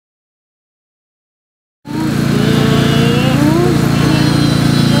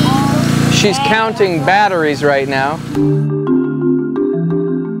She's counting batteries right now.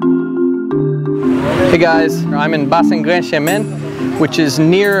 Hey guys, I'm in Bassin-Grand-Chemin, which is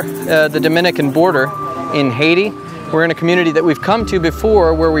near the Dominican border in Haiti. We're in a community that we've come to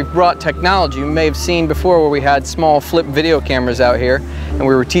before where we've brought technology. You may have seen before where we had small flip video cameras out here and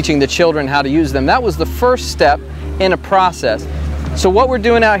we were teaching the children how to use them. That was the first step in a process. So what we're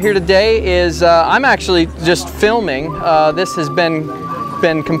doing out here today is I'm actually just filming. This has been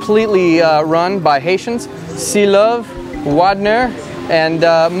completely run by Haitians. Silov, Wadner, and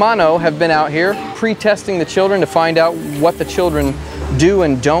Mano have been out here pre-testing the children to find out what the children do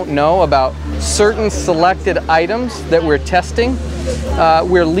and don't know about certain selected items that we're testing.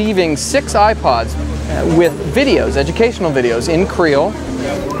 We're leaving 6 iPods with videos, educational videos in Creole.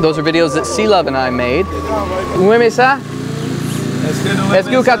 Those are videos that Silov and I made. Vous aimez ça? Est-ce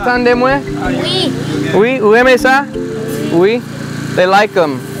que vous attendez moi? Oui. Oui, vous aimez ça? Oui. They like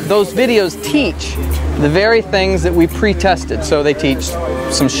them. Those videos teach the very things that we pre-tested. So they teach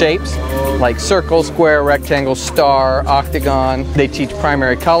some shapes like circle, square, rectangle, star, octagon. They teach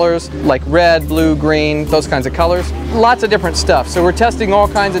primary colors like red, blue, green, those kinds of colors. Lots of different stuff. So we're testing all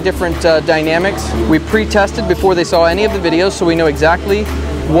kinds of different dynamics. We pre-tested before they saw any of the videos so we know exactly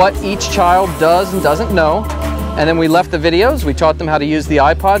what each child does and doesn't know. And then we left the videos. We taught them how to use the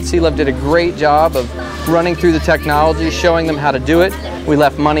iPod. Silov did a great job of running through the technology, showing them how to do it. We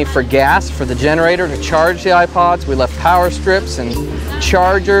left money for gas for the generator to charge the iPods. We left power strips and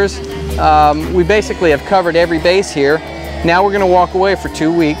chargers. We basically have covered every base here. Now we're going to walk away for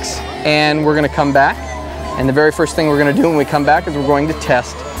 2 weeks and we're going to come back. And the very first thing we're going to do when we come back is we're going to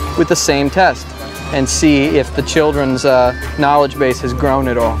test with the same test and see if the children's knowledge base has grown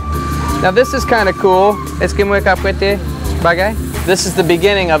at all. Now this is kind of cool. This is the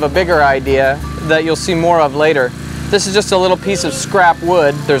beginning of a bigger idea that you'll see more of later. This is just a little piece of scrap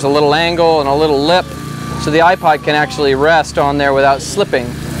wood. There's a little angle and a little lip, so the iPod can actually rest on there without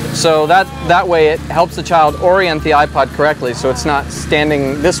slipping. So that way it helps the child orient the iPod correctly, so it's not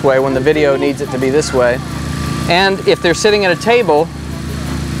standing this way when the video needs it to be this way. And if they're sitting at a table,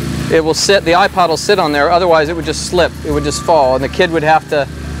 it will sit, the iPod will sit on there, otherwise it would just slip, it would just fall, and the kid would have to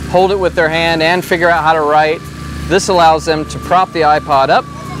hold it with their hand and figure out how to write. This allows them to prop the iPod up.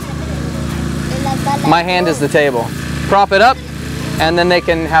 My hand is the table. Prop it up, and then they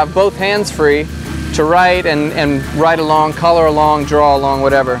can have both hands free to write and write along, color along, draw along,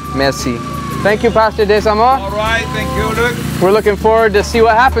 whatever. Merci. Thank you, Pastor Desamor. All right, thank you, Luke. We're looking forward to see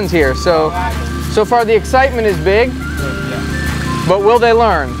what happens here. So far the excitement is big, but will they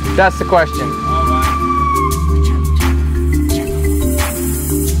learn? That's the question.